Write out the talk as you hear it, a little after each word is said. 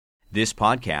This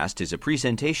podcast is a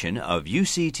presentation of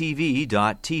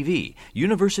UCTV.tv,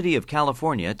 University of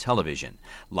California Television.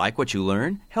 Like what you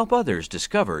learn? Help others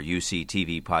discover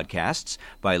UCTV podcasts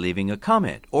by leaving a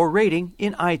comment or rating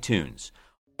in iTunes.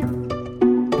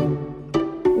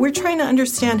 We're trying to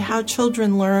understand how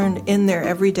children learn in their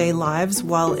everyday lives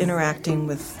while interacting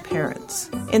with parents.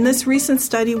 In this recent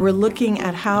study, we're looking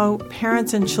at how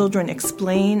parents and children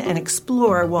explain and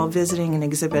explore while visiting an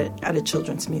exhibit at a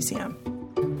children's museum.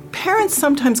 Parents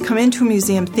sometimes come into a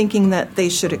museum thinking that they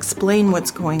should explain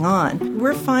what's going on.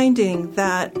 We're finding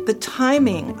that the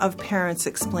timing of parents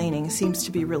explaining seems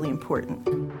to be really important.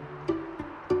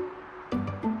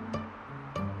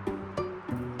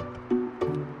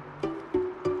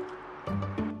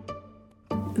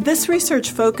 This research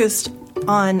focused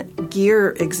on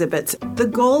gear exhibits. The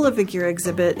goal of a gear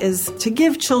exhibit is to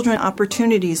give children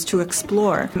opportunities to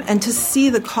explore and to see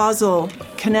the causal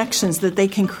connections that they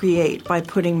can create by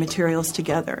putting materials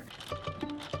together.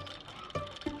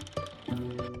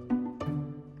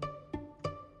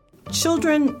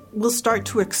 Children will start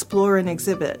to explore an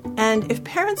exhibit, and if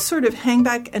parents sort of hang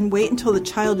back and wait until the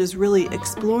child is really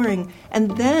exploring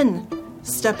and then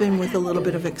step in with a little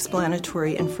bit of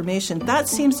explanatory information, that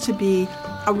seems to be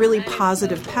a really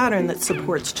positive pattern that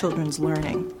supports children's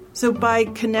learning. So by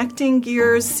connecting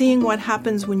gears, seeing what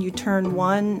happens when you turn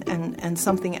one and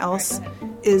something else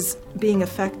is being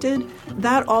affected,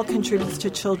 that all contributes to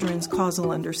children's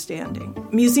causal understanding.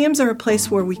 Museums are a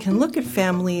place where we can look at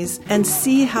families and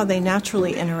see how they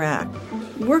naturally interact.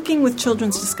 Working with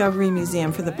Children's Discovery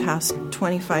Museum for the past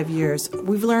 25 years,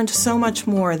 we've learned so much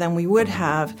more than we would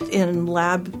have in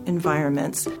lab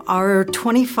environments. Our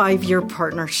 25-year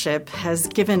partnership has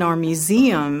given our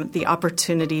museum the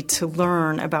opportunity to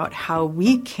learn about how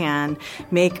we can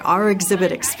make our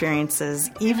exhibit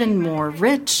experiences even more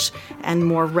rich and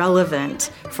more relevant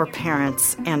for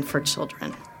parents and for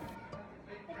children.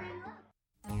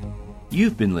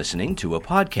 You've been listening to a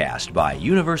podcast by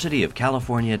University of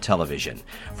California Television.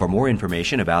 For more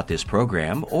information about this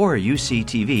program or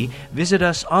UCTV, visit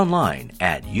us online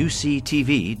at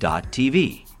uctv.tv.